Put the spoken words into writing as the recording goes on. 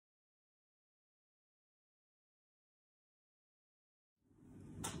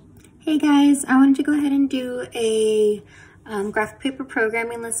Hey guys, I wanted to go ahead and do a graphic paper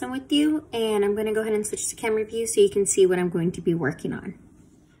programming lesson with you, and I'm going to go ahead and switch to camera view so you can see what I'm going to be working on.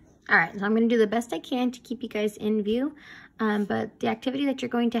 Alright, so I'm going to do the best I can to keep you guys in view, but the activity that you're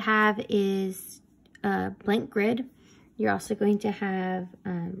going to have is a blank grid. You're also going to have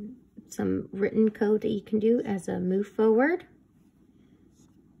some written code that you can do as a move forward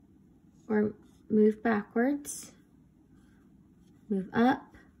or move backwards, move up,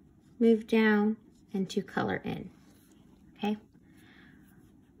 move down, and to color in, okay?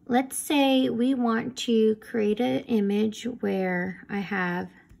 Let's say we want to create an image where I have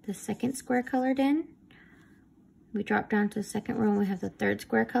the second square colored in. We drop down to the second row and we have the third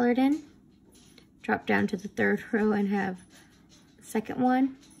square colored in. Drop down to the third row and have the second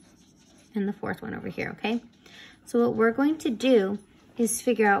one and the fourth one over here, okay? So what we're going to do is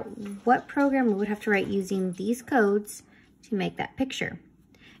figure out what program we would have to write using these codes to make that picture.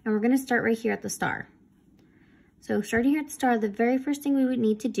 And we're going to start right here at the star. So starting here at the star, the very first thing we would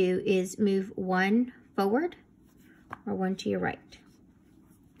need to do is move one forward or one to your right.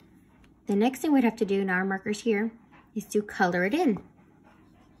 The next thing we'd have to do, now our marker's here, is to color it in.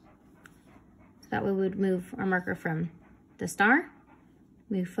 So that way we would move our marker from the star,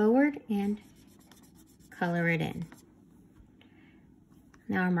 move forward, and color it in.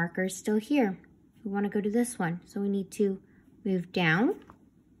 Now our marker is still here. We want to go to this one, so we need to move down.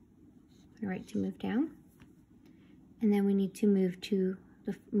 Right to move down, and then we need to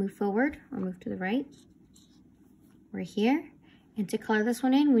move forward or move to the right. We're here, and to color this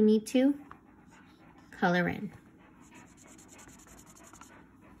one in, we need to color in.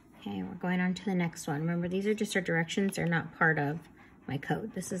 Okay, we're going on to the next one. Remember, these are just our directions; they're not part of my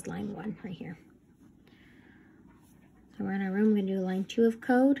code. This is line 1 right here. So we're in our room. We're going to do line 2 of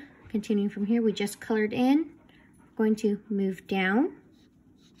code. Continuing from here, we just colored in. We're going to move down.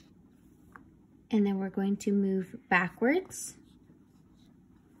 And then we're going to move backwards.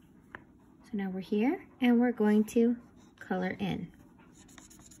 So now we're here, and we're going to color in.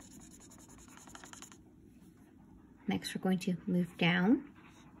 Next, we're going to move down,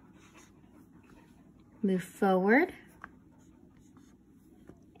 move forward,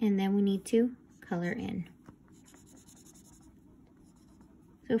 and then we need to color in.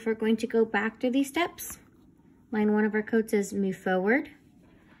 So if we're going to go back to these steps, line 1 of our code says move forward,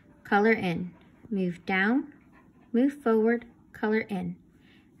 color in. Move down, move forward, color in.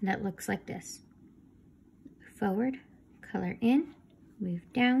 And that looks like this. Move forward, color in, move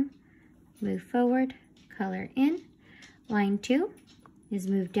down, move forward, color in. Line 2 is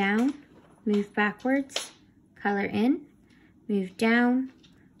move down, move backwards, color in, move down,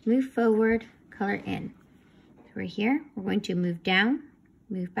 move forward, color in. So right here, we're going to move down,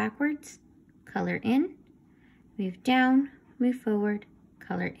 move backwards, color in, move down, move forward,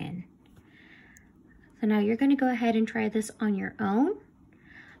 color in. So now you're going to go ahead and try this on your own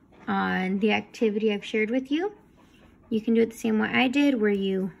on the activity I've shared with you. You can do it the same way I did, where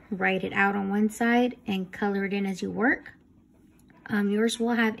you write it out on one side and color it in as you work. Yours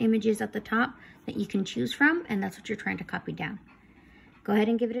will have images at the top that you can choose from, and that's what you're trying to copy down. Go ahead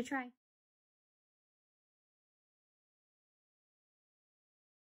and give it a try.